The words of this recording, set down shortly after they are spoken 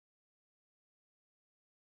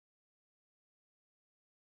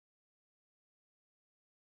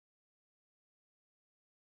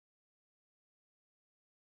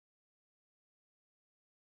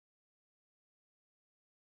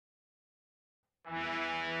Hi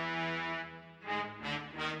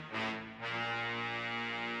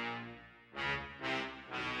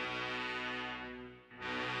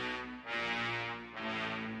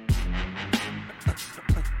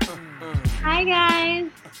guys,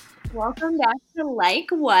 welcome back to Like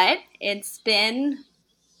What. It's been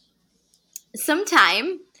some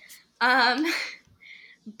time, um,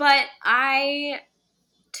 but I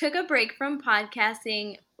took a break from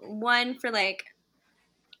podcasting. One for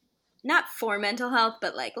not for mental health,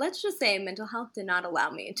 but let's just say mental health did not allow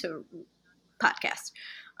me to podcast.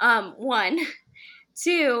 One,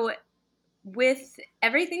 two, with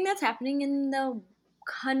everything that's happening in the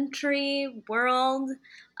country, world,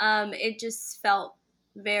 it just felt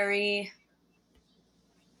very,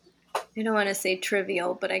 I don't want to say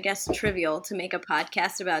trivial, but I guess trivial to make a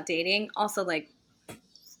podcast about dating. Also,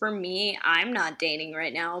 for me, I'm not dating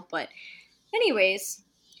right now. But, anyways,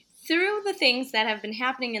 through the things that have been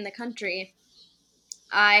happening in the country,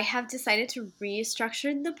 I have decided to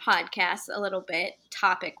restructure the podcast a little bit,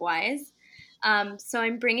 topic wise. So,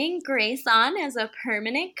 I'm bringing Grace on as a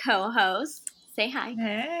permanent co host. Say hi.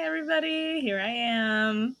 Hey, everybody. Here I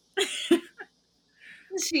am.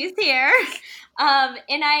 She's here. And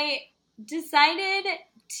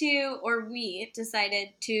we decided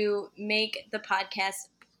to make the podcast,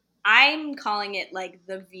 I'm calling it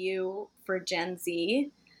The View for Gen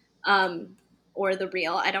Z, or The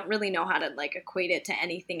Real. I don't really know how to equate it to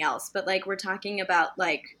anything else, but we're talking about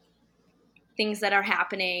things that are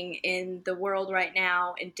happening in the world right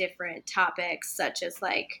now in different topics such as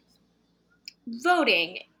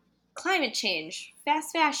voting, climate change,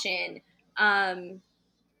 fast fashion, and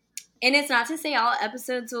it's not to say all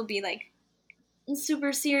episodes will be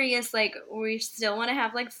super serious. We still want to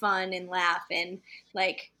have fun and laugh, and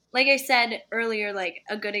like I said earlier,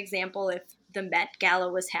 a good example, if the Met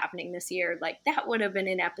Gala was happening this year, that would have been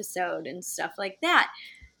an episode and stuff like that.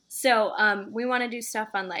 So we want to do stuff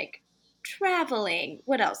on traveling.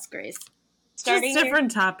 What else, Grace? Just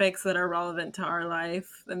different topics that are relevant to our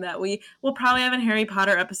life, and that we'll probably have a Harry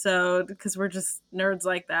Potter episode because we're just nerds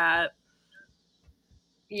like that.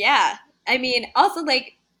 Yeah. I mean, also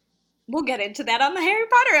we'll get into that on the Harry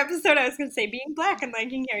Potter episode. I was going to say being black and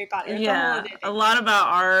liking Harry Potter. Yeah, a lot about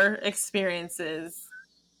our experiences.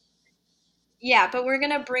 Yeah, but we're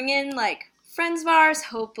going to bring in friends of ours,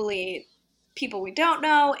 hopefully people we don't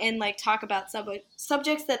know, and talk about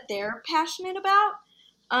subjects that they're passionate about.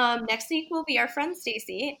 Next week will be our friend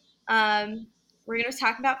Stacy. We're going to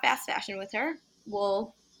talk about fast fashion with her.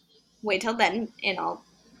 We'll wait till then, and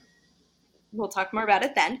we'll talk more about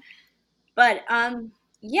it then. But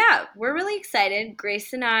yeah, we're really excited.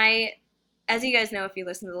 Grace and I, as you guys know, if you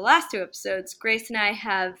listen to the last two episodes, Grace and I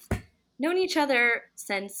have known each other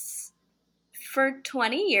for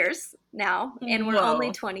 20 years now, and we're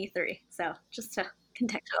only 23. So just to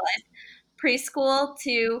contextualize,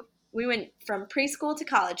 we went from preschool to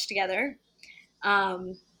college together.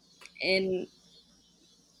 And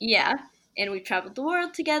yeah, and we've traveled the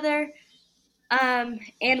world together.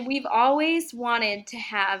 And we've always wanted to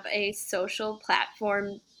have a social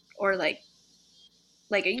platform or like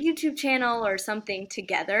a YouTube channel or something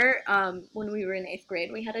together. When we were in 8th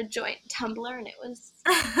grade, we had a joint Tumblr, and it was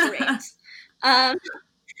great. um,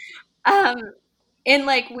 and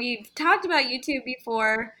we've talked about YouTube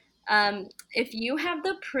before. If you have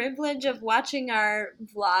the privilege of watching our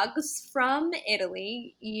vlogs from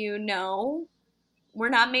Italy, you know we're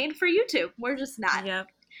not made for YouTube. We're just not. Yep.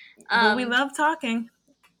 But we love talking.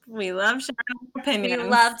 We love sharing opinions. We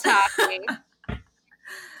love talking.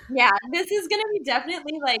 Yeah, this is going to be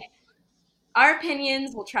definitely our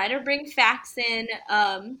opinions. We'll try to bring facts in.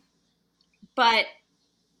 But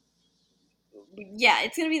yeah,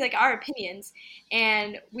 it's going to be our opinions.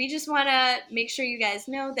 And we just want to make sure you guys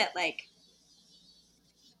know that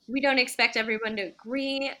we don't expect everyone to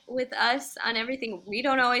agree with us on everything. We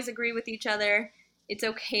don't always agree with each other. It's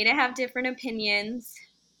okay to have different opinions.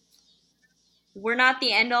 We're not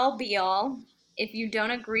the end all be all. If you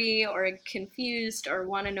don't agree or are confused or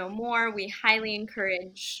want to know more, we highly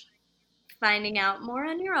encourage finding out more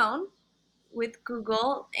on your own with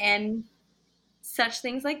Google and such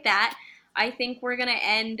things like that. I think we're going to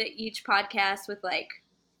end each podcast with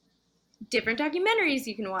different documentaries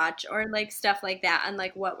you can watch or stuff like that on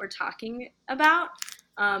what we're talking about,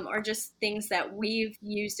 or just things that we've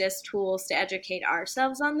used as tools to educate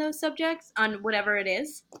ourselves on those subjects, on whatever it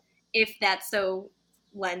is, if that so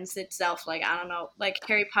lends itself, I don't know,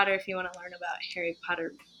 Harry Potter. If you want to learn about Harry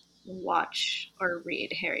Potter, watch or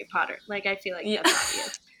read Harry Potter. I feel like that's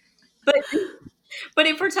obvious. But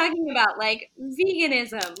if we're talking about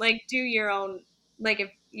veganism, do your own,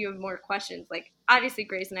 if you have more questions, obviously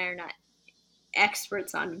Grace and I are not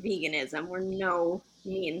experts on veganism. We're no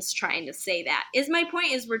means trying to say that. My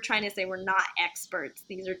point is we're trying to say we're not experts.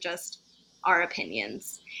 These are just our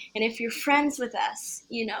opinions. And if you're friends with us,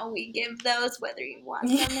 we give those whether you want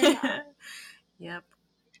them or not. Yep.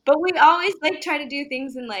 But we always try to do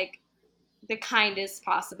things in the kindest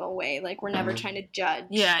possible way. Like, we're never trying to judge.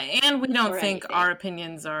 Yeah, and we don't think our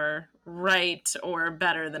opinions are right or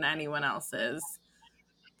better than anyone else's.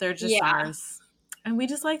 They're just ours. And we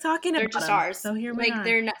just like talking about them. They're just ours. So here we are.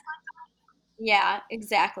 They're not. Yeah,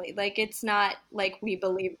 exactly. It's not like we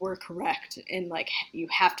believe we're correct and you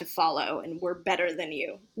have to follow and we're better than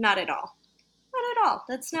you. Not at all. Not at all.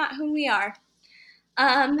 That's not who we are.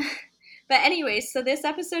 But anyways, so this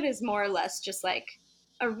episode is more or less just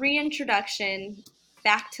a reintroduction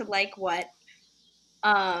back to what.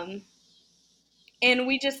 And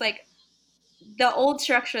we just the old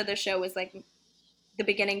structure of the show was the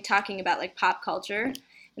beginning talking about pop culture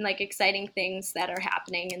and exciting things that are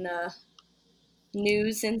happening in the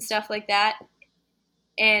news and stuff like that.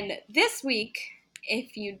 And this week,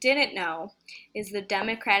 if you didn't know, is the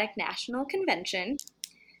Democratic National Convention.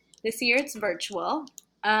 This year it's virtual.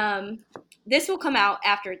 This will come out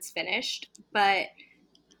after it's finished, but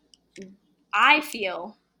I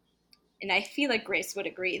feel, and I feel like Grace would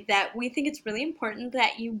agree, that we think it's really important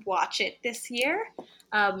that you watch it this year,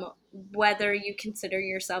 whether you consider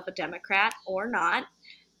yourself a Democrat or not.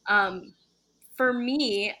 For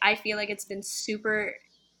me, I feel like it's been super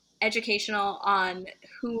educational on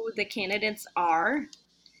who the candidates are,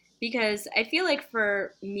 because I feel like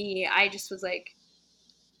for me, I just was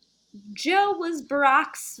Joe was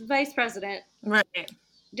Barack's vice president. Right.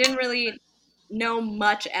 Didn't really know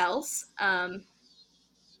much else. And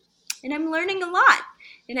I'm learning a lot.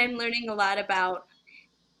 And I'm learning a lot about,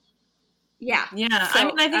 yeah. Yeah,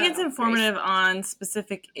 so, I think it's informative on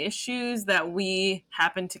specific issues that we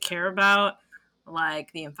happen to care about,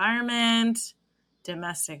 like the environment,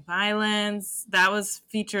 domestic violence. That was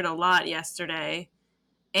featured a lot yesterday.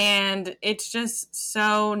 And it's just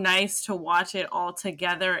so nice to watch it all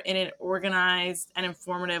together in an organized and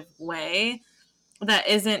informative way that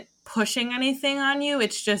isn't pushing anything on you.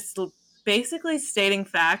 It's just basically stating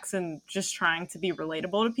facts and just trying to be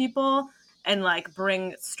relatable to people and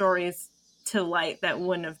bring stories to light that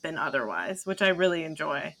wouldn't have been otherwise, which I really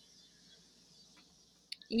enjoy.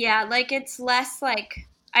 Yeah, it's less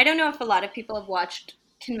I don't know if a lot of people have watched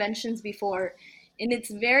conventions before, and it's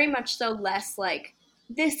very much so less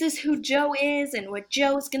this is who Joe is and what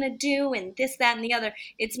Joe's gonna do and this, that, and the other.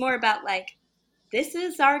 It's more about this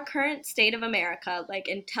is our current state of America,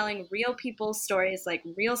 and telling real people's stories,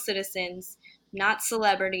 real citizens, not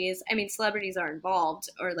celebrities. I mean, celebrities are involved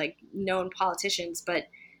or known politicians, but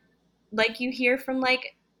you hear from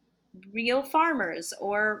real farmers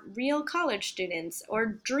or real college students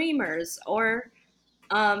or dreamers or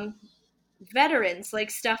veterans,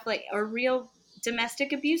 stuff or real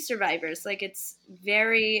domestic abuse survivors. It's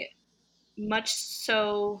very much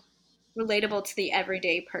so relatable to the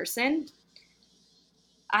everyday person,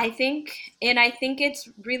 I think. And I think it's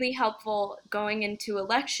really helpful going into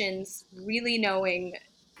elections, really knowing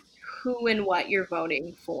who and what you're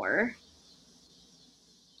voting for.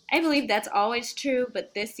 I believe that's always true,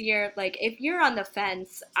 but this year, if you're on the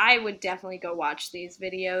fence, I would definitely go watch these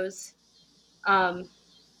videos and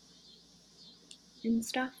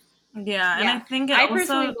stuff. Yeah, and I think it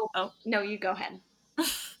also... No, you go ahead.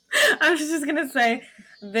 I was just going to say,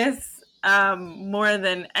 this, more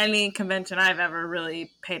than any convention I've ever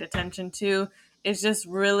really paid attention to, is just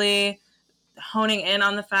really honing in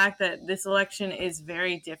on the fact that this election is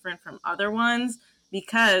very different from other ones,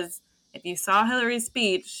 because if you saw Hillary's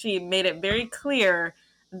speech, she made it very clear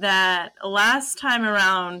that last time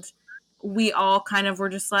around, we all kind of were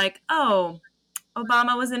just oh,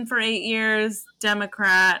 Obama was in for 8 years,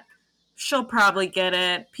 Democrat, she'll probably get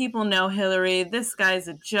it. People know Hillary. This guy's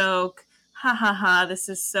a joke. Ha ha ha, this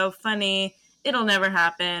is so funny. It'll never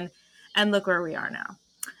happen. And look where we are now.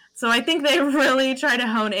 So I think they really try to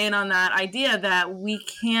hone in on that idea that we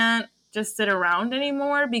can't just sit around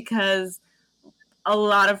anymore, because a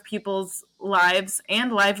lot of people's lives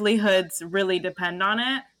and livelihoods really depend on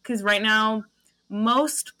it. Because right now,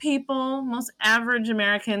 most people, most average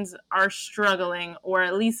Americans are struggling, or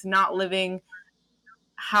at least not living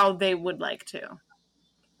how they would like to.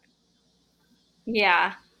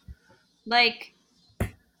 Yeah.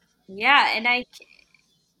 Yeah, and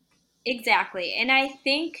exactly. And I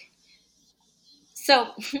think, so,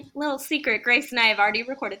 little secret, Grace and I have already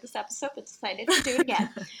recorded this episode, but decided to do it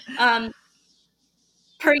again.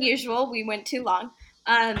 Per usual, we went too long.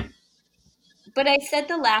 But I said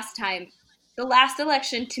the last time, the last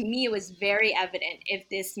election, to me, it was very evident. If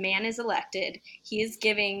this man is elected, he is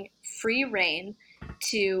giving free reign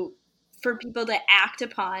to for people to act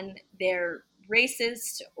upon their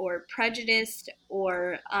racist or prejudiced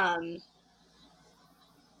or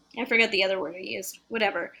I forget the other word I used,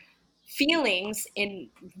 whatever, feelings in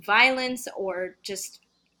violence or just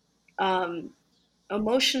um,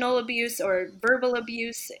 emotional abuse or verbal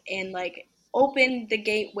abuse, and like open the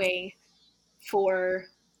gateway for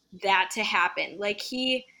that to happen. Like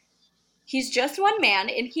he's just one man,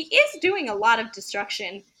 and he is doing a lot of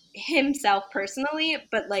destruction himself personally,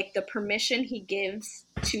 but like the permission he gives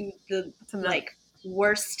to the like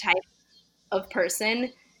worst type of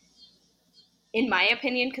person, in my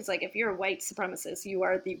opinion, because like if you're a white supremacist, you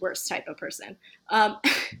are the worst type of person, um,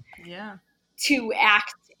 Yeah. to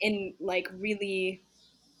act and like really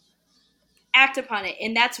act upon it.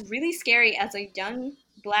 And that's really scary as a young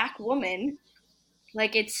black woman.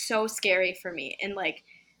 Like it's so scary for me. And like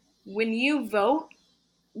when you vote,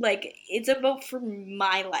 like it's a vote for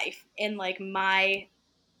my life and like my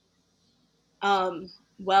um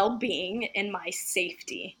well-being and my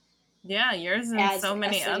safety Yeah, yours and as so a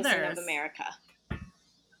many citizen of others. America.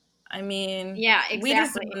 I mean, Yeah, we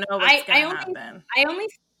just exactly. don't know what's I, going I to only happen. I only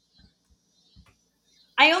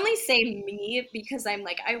I only say me because I'm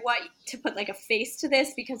like I want to put like a face to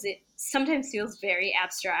this because it sometimes feels very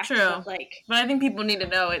abstract, True. but like But I think people need to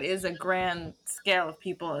know it is a grand scale of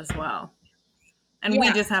people as well. And we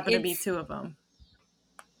yeah, just happen to be it's two of them.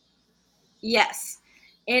 yes.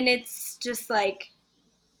 And it's just like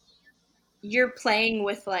you're playing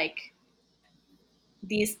with like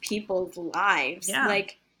these people's lives. Yeah.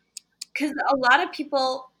 Like cuz a lot of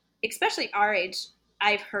people, especially our age,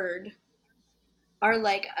 I've heard are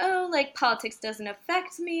like, "Oh, like politics doesn't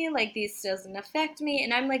affect me, like this doesn't affect me."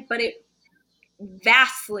 And I'm like, "But it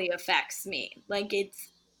vastly affects me. Like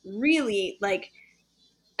it's really like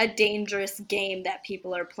a dangerous game that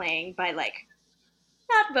people are playing by like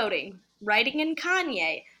not voting, writing in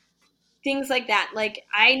Kanye, things like that." Like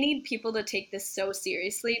I need people to take this so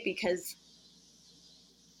seriously because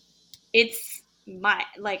it's my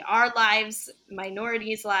like our lives,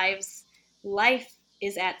 minorities' lives, life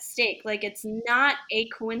is at stake. Like it's not a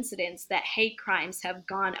coincidence that hate crimes have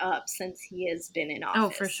gone up since he has been in Oh,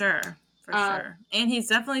 for office. sure. For Um, sure. And he's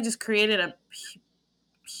definitely just created a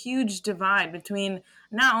huge divide between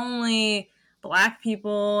not only black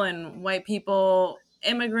people and white people,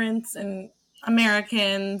 immigrants and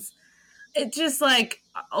Americans. It just like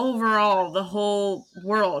overall, the whole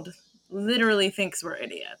world literally thinks we're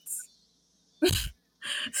idiots.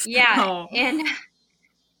 yeah, So, and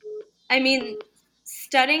I mean,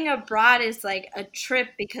 studying abroad is like a trip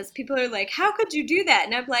because people are like, "How could you do that?"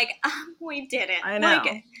 And I'm like, "We didn't." I know.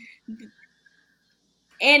 Like,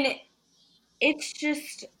 and it's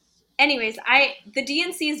just, anyways. The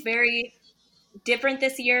DNC is very different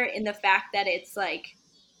this year in the fact that it's like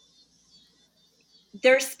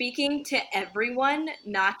they're speaking to everyone,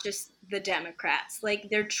 not just the Democrats. Like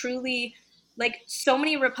they're truly like so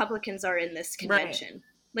many Republicans are in this Right. convention.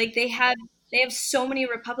 Like they have so many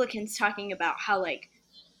Republicans talking about how like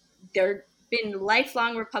they're been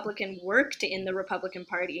lifelong Republican, worked in the Republican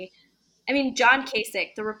Party. I mean, John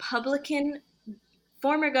Kasich, the Republican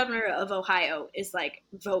former governor of Ohio, is like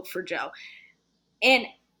vote for Joe. And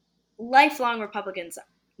lifelong Republicans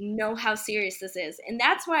know how serious this is. And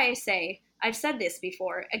that's why I say, I've said this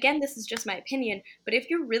before. Again, this is just my opinion, but if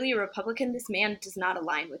you're really a Republican, this man does not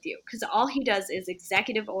align with you because all he does is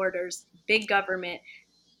executive orders, big government,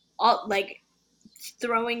 all like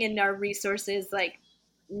throwing in our resources, like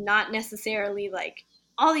not necessarily like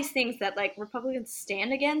all these things that like Republicans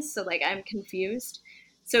stand against. So like I'm confused.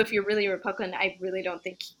 So if you're really a Republican, I really don't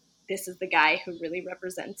think this is the guy who really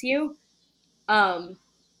represents you. Um,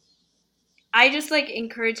 I just like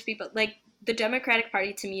encourage people like the Democratic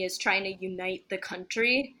Party to me is trying to unite the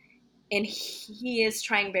country, and he is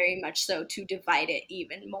trying very much so to divide it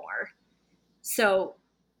even more. So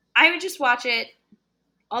I would just watch it.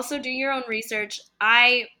 Also, do your own research.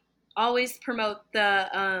 I always promote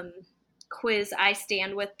the quiz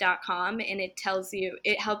istandwith.com, and it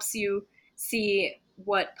helps you see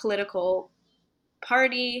what political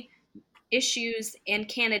party issues and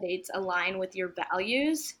candidates align with your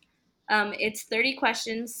values. It's 30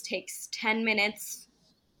 questions, takes 10 minutes,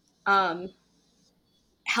 um,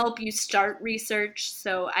 help you start research.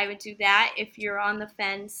 So I would do that if you're on the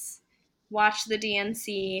fence. Watch the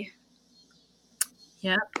DNC.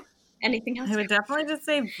 Yeah. Anything else? I would definitely just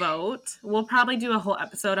say vote. We'll probably do a whole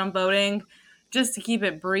episode on voting just to keep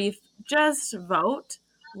it brief. Just vote.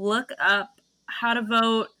 Look up how to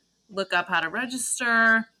vote. Look up how to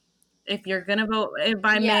register. If you're going to vote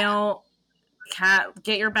by Yeah. mail,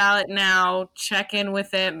 Get your ballot now, check in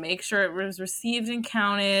with it, make sure it was received and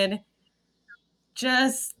counted.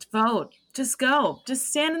 Just vote. Just go. Just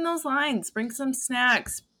stand in those lines, bring some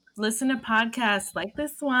snacks, listen to podcasts like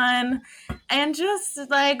this one, and just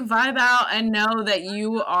like vibe out and know that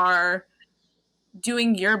you are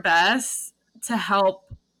doing your best to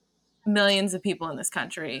help millions of people in this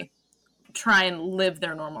country try and live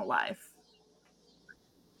their normal life.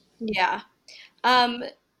 Yeah. Um,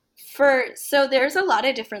 so there's a lot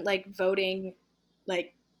of different like voting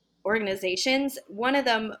like organizations. One of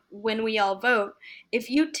them, When We All Vote, if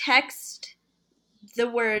you text the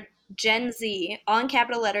word Gen Z, all in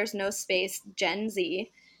capital letters, no space, Gen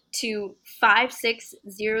Z, to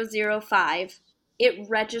 56005, it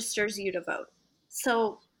registers you to vote.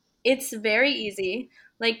 So it's very easy.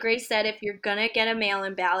 Like Grace said, if you're gonna get a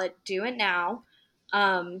mail-in ballot, do it now.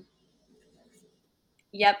 Um,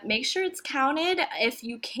 Yep, make sure it's counted. If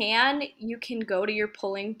you can go to your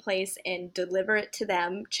polling place and deliver it to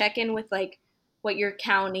them. Check in with like what your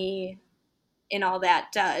county and all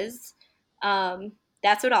that does.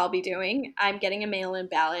 That's what I'll be doing. I'm getting a mail-in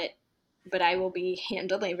ballot, but I will be hand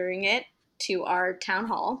delivering it to our town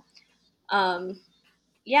hall. Um,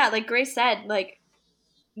 yeah, like Grace said, like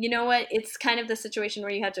you know what? It's kind of the situation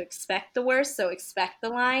where you have to expect the worst, so expect the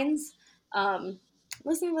lines. Um,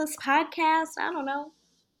 Listen to this podcast. I don't know,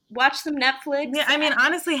 watch some Netflix. Yeah, I mean,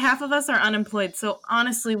 honestly, half of us are unemployed. So,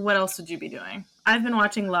 honestly, what else would you be doing? I've been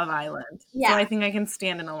watching Love Island. So, Yeah, I think I can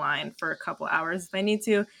stand in a line for a couple hours if I need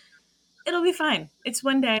to. It'll be fine. It's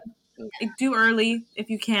one day. Do early if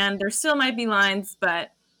you can. There still might be lines,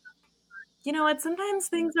 but you know what? Sometimes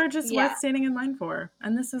things are just yeah, worth standing in line for.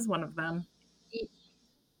 And this is one of them.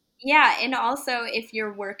 yeah. And also, if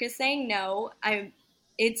your work is saying no,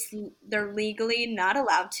 it's they're legally not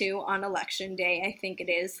allowed to on election day. I think it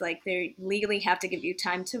is like they legally have to give you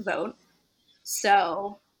time to vote.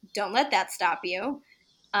 So don't let that stop you.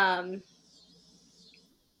 Um,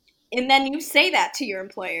 and then you say that to your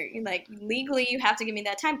employer. You're like, legally, you have to give me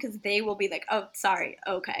that time because they will be like, oh, sorry,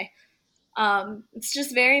 okay. It's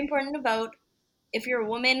just very important to vote. If you're a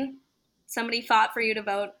woman, somebody fought for you to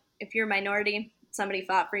vote. If you're a minority, somebody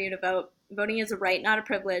fought for you to vote. Voting is a right, not a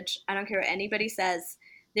privilege. I don't care what anybody says.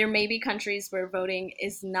 There may be countries where voting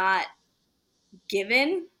is not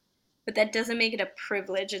given, but that doesn't make it a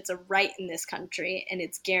privilege. It's a right in this country, and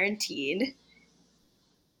it's guaranteed.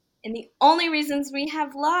 And the only reasons we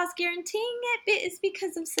have laws guaranteeing it is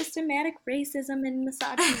because of systematic racism and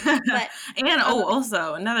misogyny. But And um,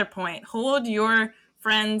 also another point, hold your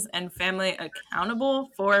friends and family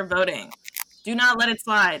accountable for voting. Do not let it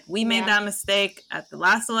slide. We made yeah, that mistake at the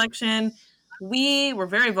last election. We were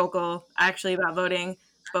very vocal actually about voting,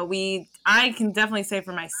 but I can definitely say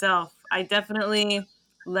for myself, I definitely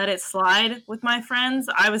let it slide with my friends.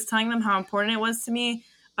 I was telling them how important it was to me,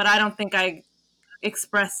 but I don't think I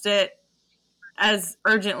expressed it as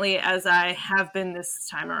urgently as I have been this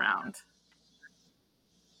time around.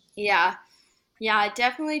 yeah. Yeah, I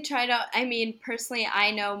definitely try to. I mean, personally,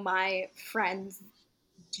 I know my friends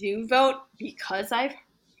do vote because I've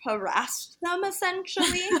harassed them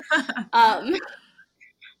essentially. Um,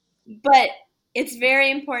 but it's very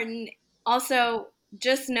important. Also,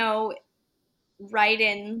 just know write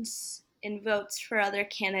ins and votes for other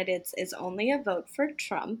candidates is only a vote for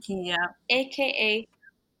Trump, Yeah. aka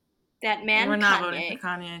that We're man not voting for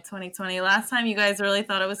Kanye. Kanye in 2020. Last time you guys really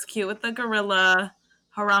thought it was cute with the gorilla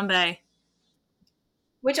Harambe.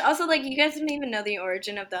 Which also, like, you guys didn't even know the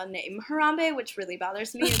origin of the name Harambe, which really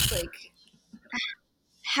bothers me. It's like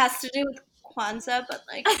has to do with Kwanzaa, but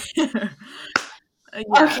like,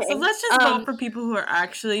 Yeah, so okay. let's just vote for people who are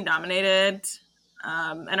actually nominated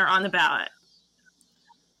and are on the ballot.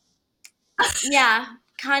 Yeah,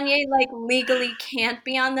 Kanye like legally can't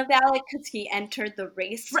be on the ballot because he entered the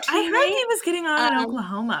race I too heard late. he was getting on in Um,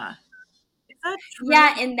 Oklahoma. Is that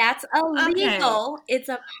yeah, true? and that's Okay. illegal. It's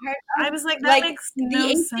a part I of was like, that like makes the no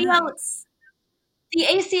ACL. sense. The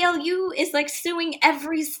ACLU is like suing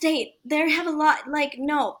every state. They have a lot. Like,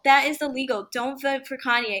 no, that is illegal. Don't vote for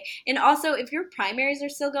Kanye. And also, if your primaries are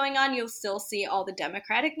still going on, you'll still see all the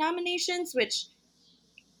Democratic nominations, which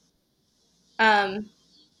um,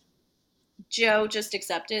 Joe just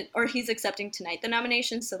accepted, or he's accepting tonight the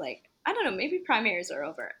nomination. So, like, I don't know, maybe primaries are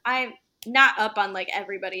over. I'm not up on like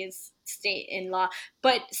everybody's state in law,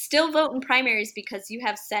 but still vote in primaries because you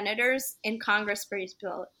have senators and Congress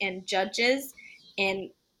people and judges and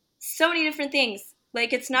so many different things.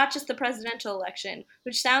 Like, it's not just the presidential election,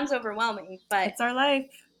 which sounds overwhelming, but It's our life.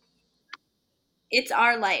 it's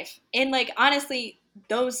our life. And, like, honestly,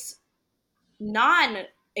 those non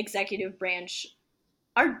executive branch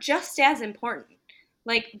are just as important.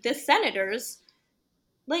 Like the senators,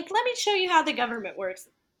 like let me show you how the government works.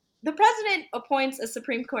 The president appoints a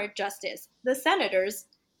Supreme Court justice. The senators,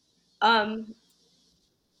 um,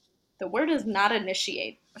 the word is not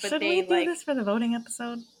initiate, but Should we they do like. this for the voting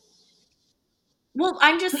episode? Well,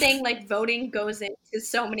 I'm just saying, like voting goes into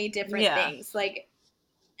so many different Yeah. things. Like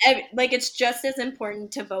it's just as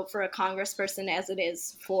important to vote for a congressperson as it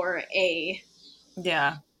is for a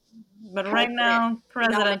Yeah. But right president now,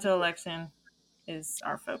 presidential nominee. election is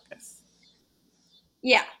our focus.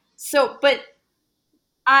 Yeah. So, but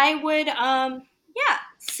I would, yeah.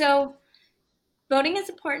 So voting is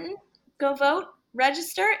important. Go vote.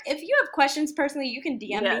 Register. If you have questions personally, you can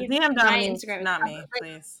DM Yeah, me. DM My Dominique, Instagram is not me,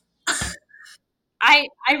 please. I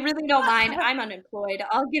really don't mind. I'm unemployed.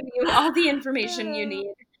 I'll give you all the information you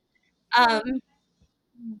need. Um,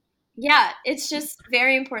 yeah, it's just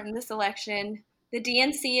very important this election. The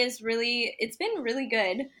DNC is really, it's been really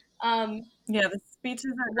good. Yeah, the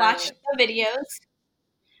speeches are Watch great. the videos.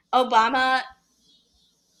 Obama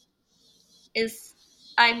is,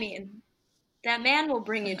 I mean, that man will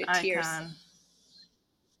bring you An to tears. icon.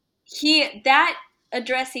 That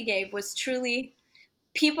address he gave was truly,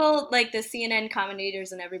 people like the CNN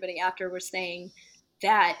commentators and everybody after were saying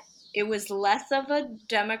that it was less of a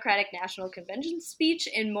Democratic National Convention speech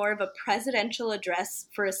and more of a presidential address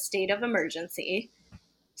for a state of emergency.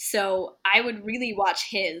 So I would really watch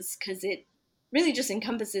his because it really just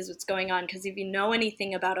encompasses what's going on. Because if you know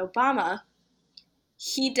anything about Obama,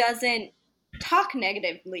 he doesn't talk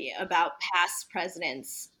negatively about past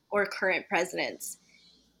presidents or current presidents.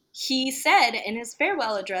 He said in his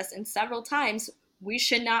farewell address and several times, we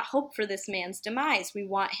should not hope for this man's demise. We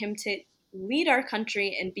want him to lead our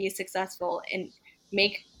country and be successful and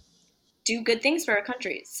do good things for our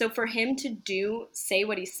country. So for him to say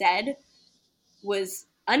what he said was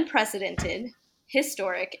unprecedented,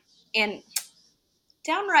 historic, and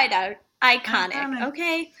downright iconic. Iconic.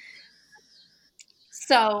 Okay,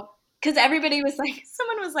 so because everybody was like,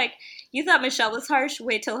 someone was like, "You thought Michelle was harsh?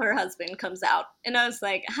 Wait till her husband comes out." And I was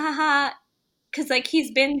like, haha, because like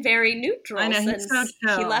he's been very I neutral know, he's so since he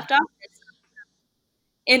chill. left office,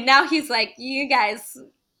 and now he's like, "You guys,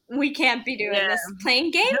 we can't be doing Yeah. this,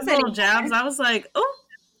 playing games His little anymore." jabs, I was like, oh,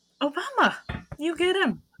 Obama, you get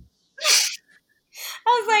him.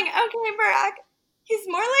 I was like, "Okay, Barack." He's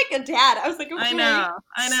more like a dad. I was like, I okay, know.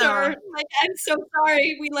 sir. Like, I'm so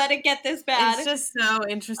sorry we let it get this bad. It's just so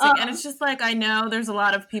interesting. And it's just like, I know there's a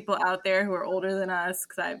lot of people out there who are older than us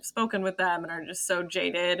because I've spoken with them and are just so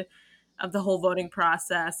jaded of the whole voting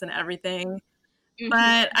process and everything. Mhm.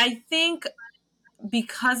 But I think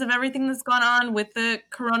because of everything that's gone on with the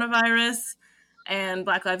coronavirus and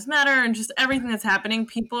Black Lives Matter and just everything that's happening,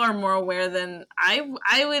 people are more aware than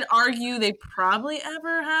I would argue they probably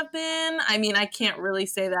ever have been. I mean, I can't really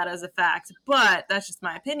say that as a fact, but that's just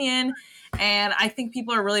my opinion. And I think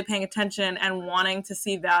people are really paying attention and wanting to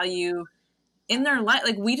see value in their life.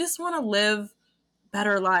 Like, we just want to live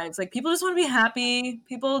better lives. Like, people just want to be happy.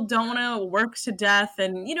 People don't want to work to death.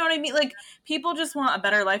 And you know what I mean? Like, people just want a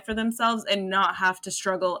better life for themselves and not have to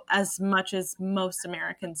struggle as much as most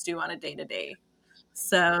Americans do on a day to day.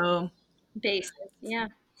 So, Basis. Yeah.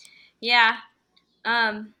 Yeah.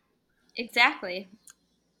 Exactly.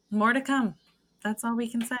 more to come. That's all we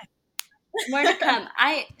can say. More to come.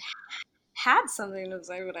 I had something to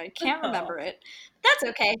say, but I can't remember it. That's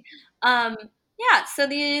okay. Um, yeah, so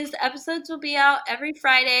these episodes will be out every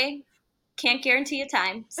Friday. Can't guarantee a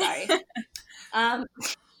time. Sorry. um,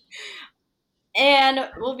 and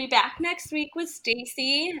we'll be back next week with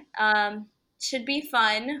Stacy. Should be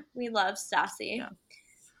fun. We love Stassi. Yeah.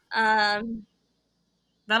 Um,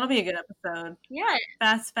 That'll be a good episode. yeah.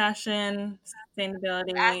 Fast fashion,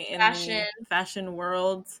 sustainability Fast in fashion. the fashion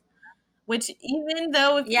world. Which even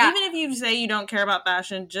if you say you don't care about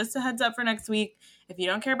fashion, just a heads up for next week. If you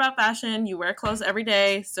don't care about fashion, you wear clothes every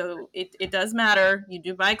day, so it does matter. You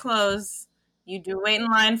do buy clothes. You do wait in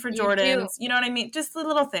line for You do. Jordans. You know what I mean? Just the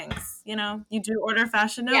little things. You know, you do order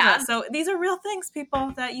Fashion Nova. Yeah. So these are real things,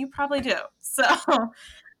 people, that you probably do. So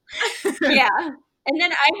Yeah. And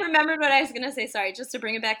then I remembered what I was going to say. Sorry, just to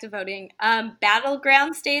bring it back to voting.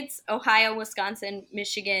 Battleground states: Ohio, Wisconsin,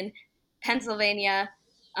 Michigan, Pennsylvania,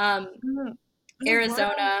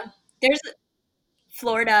 Arizona. There's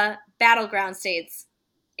Florida. Battleground states.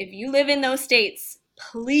 If you live in those states,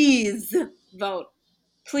 please vote.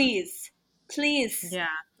 Please. Please. Yeah.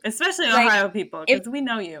 Especially Like, Ohio people, because we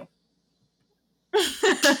know you.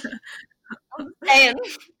 I'm saying,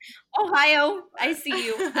 Ohio, I see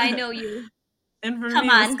you. I know you. And for Come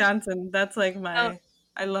me, on. Wisconsin, that's like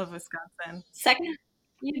I love Wisconsin. Second,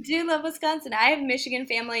 you do love Wisconsin. I have Michigan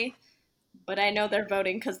family. but I know they're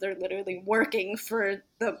voting because they're literally working for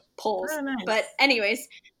the polls. Oh, nice. But anyways,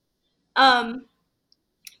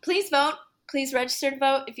 please vote. Please register to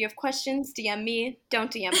vote. If you have questions, DM me.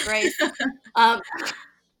 Don't DM Grace.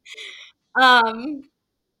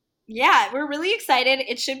 Yeah, we're really excited.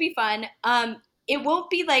 It should be fun. It won't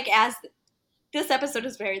be like as this episode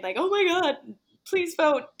is very like, oh my god, please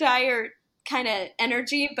vote, dire kind of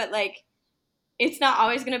energy, but like it's not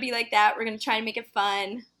always going to be like that. We're going to try and make it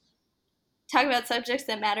fun. Talk about subjects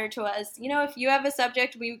that matter to us. You know, if you have a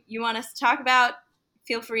subject you want us to talk about,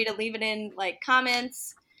 feel free to leave it in like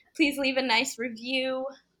comments. Please leave a nice review.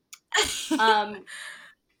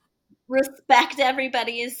 Respect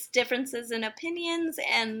everybody's differences and opinions,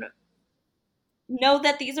 and know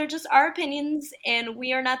that these are just our opinions and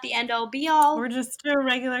we are not the end all be all. We're just two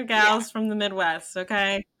regular gals from the Midwest,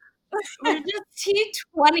 okay? We're just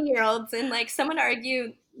 20-year-olds, and like someone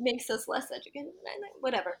argue makes us less educated.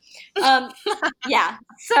 Whatever. Yeah.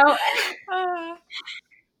 So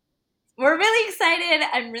we're really excited.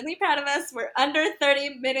 I'm really proud of us. We're under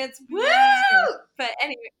 30 minutes. Woo! But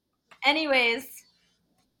anyways,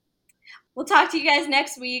 we'll talk to you guys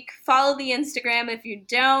next week. Follow the Instagram if you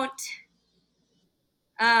don't.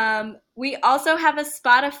 We also have a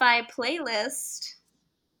Spotify playlist,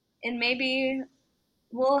 and maybe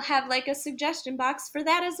we'll have like a suggestion box for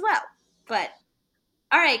that as well. But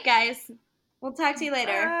all right, guys, we'll talk to you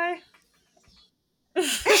later. Bye.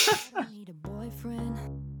 I need a boyfriend.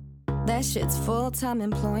 That shit's full-time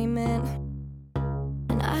employment,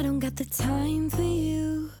 and I don't got the time for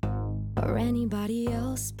you or anybody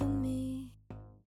else but me.